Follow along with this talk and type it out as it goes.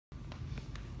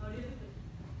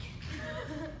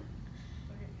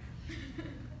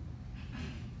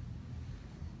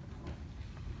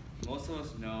of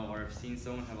us know or have seen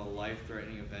someone have a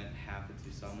life-threatening event happen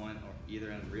to someone, or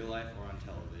either in real life or on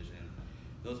television.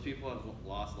 Those people have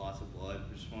lost lots of blood,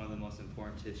 which is one of the most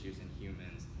important tissues in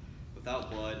humans.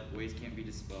 Without blood, waste can't be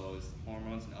disposed,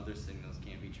 hormones and other signals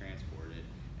can't be transported,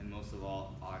 and most of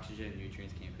all, oxygen and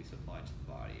nutrients can't be supplied to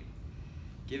the body.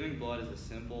 Giving blood is a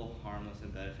simple, harmless,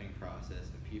 and benefiting process,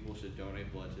 and people should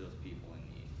donate blood to those people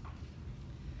in need.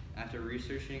 After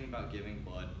researching about giving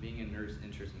blood, being a nurse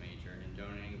interest major, and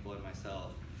donating blood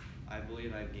myself, I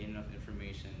believe I've gained enough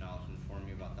information and knowledge to inform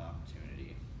me about the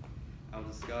opportunity. I will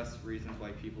discuss reasons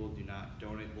why people do not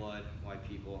donate blood, why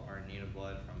people are in need of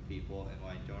blood from people, and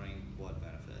why donating blood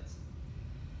benefits.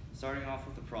 Starting off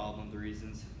with the problem, the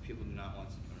reasons people do not want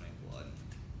to donate blood.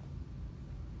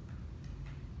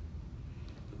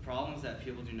 The problem is that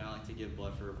people do not like to give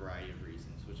blood for a variety of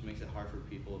reasons, which makes it hard for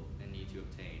people in need to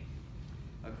obtain.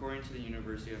 According to the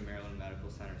University of Maryland Medical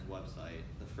Center's website,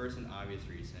 the first and obvious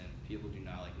reason people do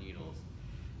not like needles.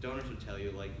 Donors would tell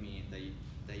you, like me,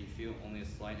 that you feel only a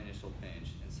slight initial pinch,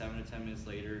 and 7 to 10 minutes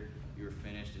later, you are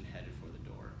finished and headed for the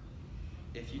door.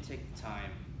 If you take the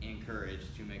time and courage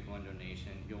to make one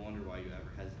donation, you'll wonder why you ever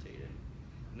hesitated.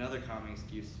 Another common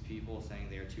excuse is people saying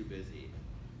they are too busy.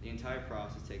 The entire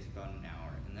process takes about an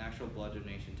hour, and the actual blood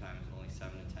donation time is only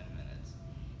 7 to 10 minutes.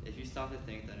 If you stop to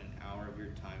think that an hour of your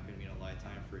time could mean a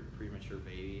lifetime for a premature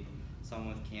baby,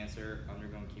 someone with cancer,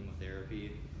 undergoing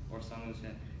chemotherapy, or someone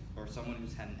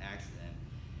who's had an accident,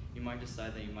 you might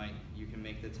decide that you can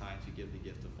make the time to give the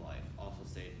gift of life, also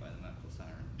stated by the medical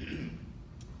center.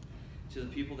 To the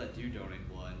people that do donate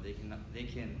blood, they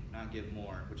can not give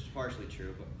more, which is partially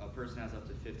true, but a person has up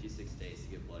to 56 days to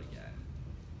give blood again.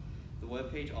 The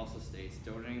webpage also states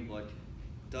donating blood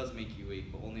does make you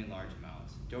weak, but only in large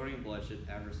amounts. Donating blood should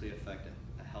adversely affect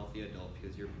a healthy adult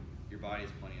because your body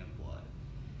has plenty of blood.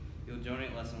 You'll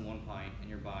donate less than 1 pint, and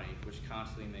your body, which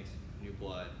constantly makes new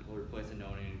blood, will replace the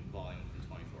donating volume within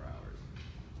 24 hours.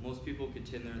 Most people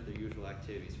continue their usual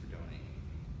activities for donating.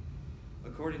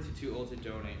 According to Too Old to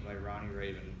Donate by Ronnie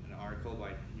Raven, an article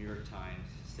by New York Times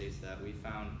states that we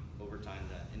found over time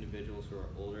that individuals who are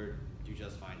older do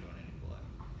just fine donating blood,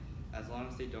 as long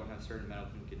as they don't have certain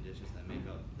medical conditions that make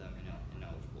them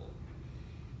ineligible.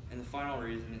 And the final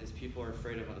reason is people are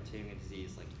afraid of obtaining a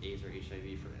disease like AIDS or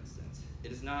HIV, for instance.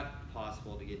 It is not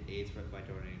possible to get AIDS by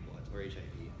donating blood, or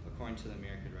HIV, according to the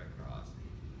American Red Cross.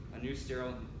 A new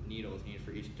sterile needle is needed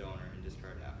for each donor and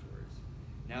discarded afterwards.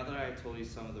 Now that I have told you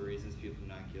some of the reasons people do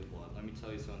not give blood, let me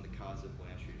tell you some of the causes of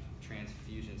blood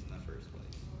transfusions in the first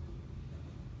place.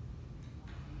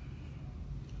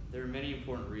 There are many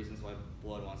important reasons why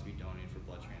blood wants to be donated for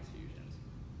blood transfusions.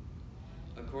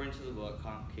 According to the book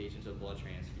Complications of Blood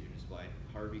Transfusions by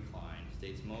Harvey Klein,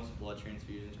 states most blood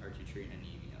transfusions are to treat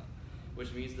anemia,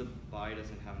 which means the body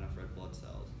doesn't have enough red blood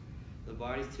cells. The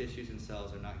body's tissues and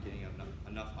cells are not getting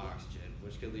enough oxygen,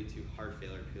 which could lead to heart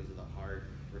failure because of the heart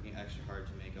working extra hard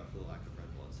to make up for the lack of red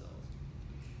blood cells.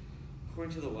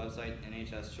 According to the website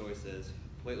NHS Choices,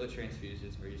 platelet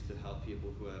transfusions are used to help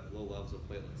people who have low levels of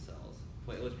platelet cells.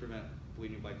 Platelets prevent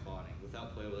bleeding by clotting.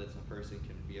 Without platelets, a person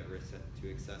can be at risk to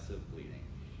excessive bleeding,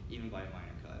 even by a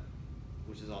minor cut,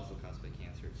 which is also caused by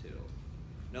cancer too.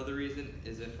 Another reason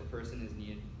is if a person is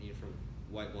needed for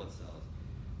white blood cells.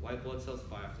 White blood cells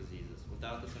fight off diseases.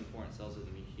 Without this important cells of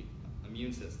the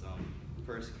immune system, the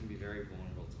person can be very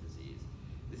vulnerable to disease.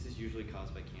 This is usually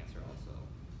caused by cancer also.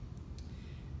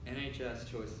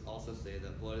 NHS Choices also say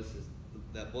that blood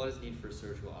is needed for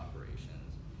surgical operations.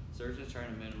 Surgeons try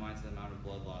to minimize the amount of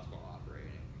blood loss while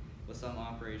operating, but some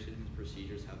operations and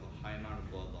procedures have a high amount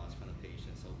of blood loss from the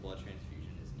patient, so blood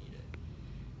transfusion is needed.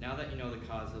 Now that you know the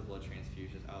causes of blood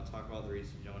transfusions, I'll talk about the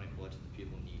reasons to donate blood to the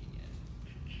people needing it.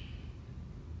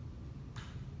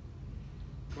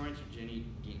 According to Jenny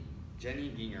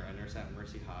Ginger, a nurse at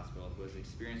Mercy Hospital who has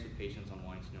experience with patients on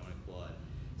wanting to donate blood,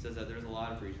 says that there's a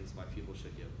lot of reasons why people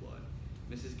should give blood.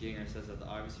 Mrs. Ginger says that the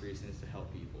obvious reason is to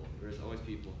help people. There is always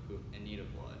people who in need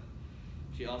of blood.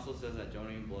 She also says that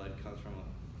donating blood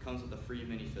comes with a free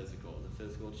mini physical. The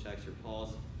physical checks your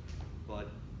pulse,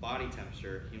 body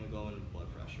temperature, hemoglobin, and blood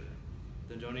pressure.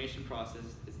 The donation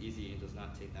process is easy and does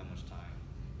not take that much time.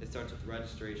 It starts with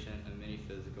registration, a mini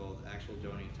physical, the actual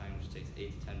donating time, which takes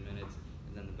 8 to 10 minutes,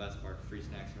 and then the best part, free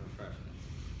snacks and refreshments.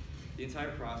 The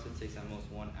entire process takes at most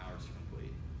 1 hour to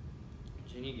complete.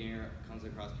 Jenny Ginger comes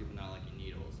across people not liking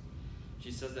needles.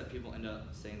 She says that people end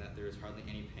up saying that there is hardly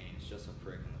any pain, it's just a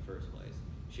prick in the first place.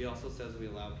 She also says we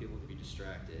allow people to be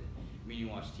distracted,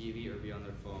 meaning watch TV or be on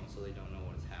their phone so they don't know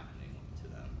what is happening to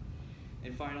them.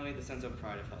 And finally, the sense of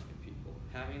pride of helping people.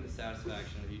 Having the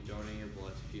satisfaction of you donating your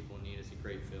blood to people in need is a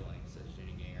great feeling, says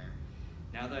Jenny Ginger.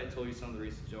 Now that I told you some of the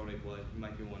reasons to donate blood, you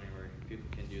might be wondering where people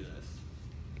can do this.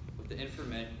 With the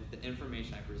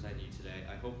information I presented you today,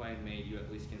 I hope I have made you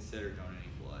at least consider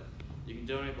donating blood. You can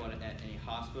donate blood at any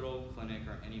hospital, clinic,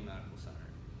 or any medical center.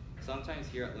 Sometimes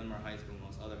here at Linn-Mar High School and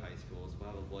most other high schools, we'll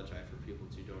have a blood drive for people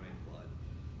to donate blood.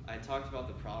 I talked about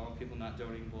the problem of people not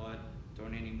donating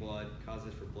blood,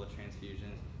 causes for blood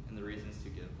transfusions, and the reasons to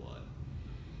give blood.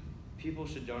 People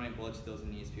should donate blood to those in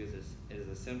need because it is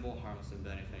a simple, harmless, and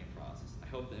benefiting process. I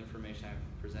hope the information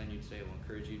I've presented you today will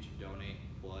encourage you to donate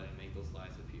blood and make those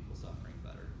lives of people suffering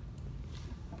better.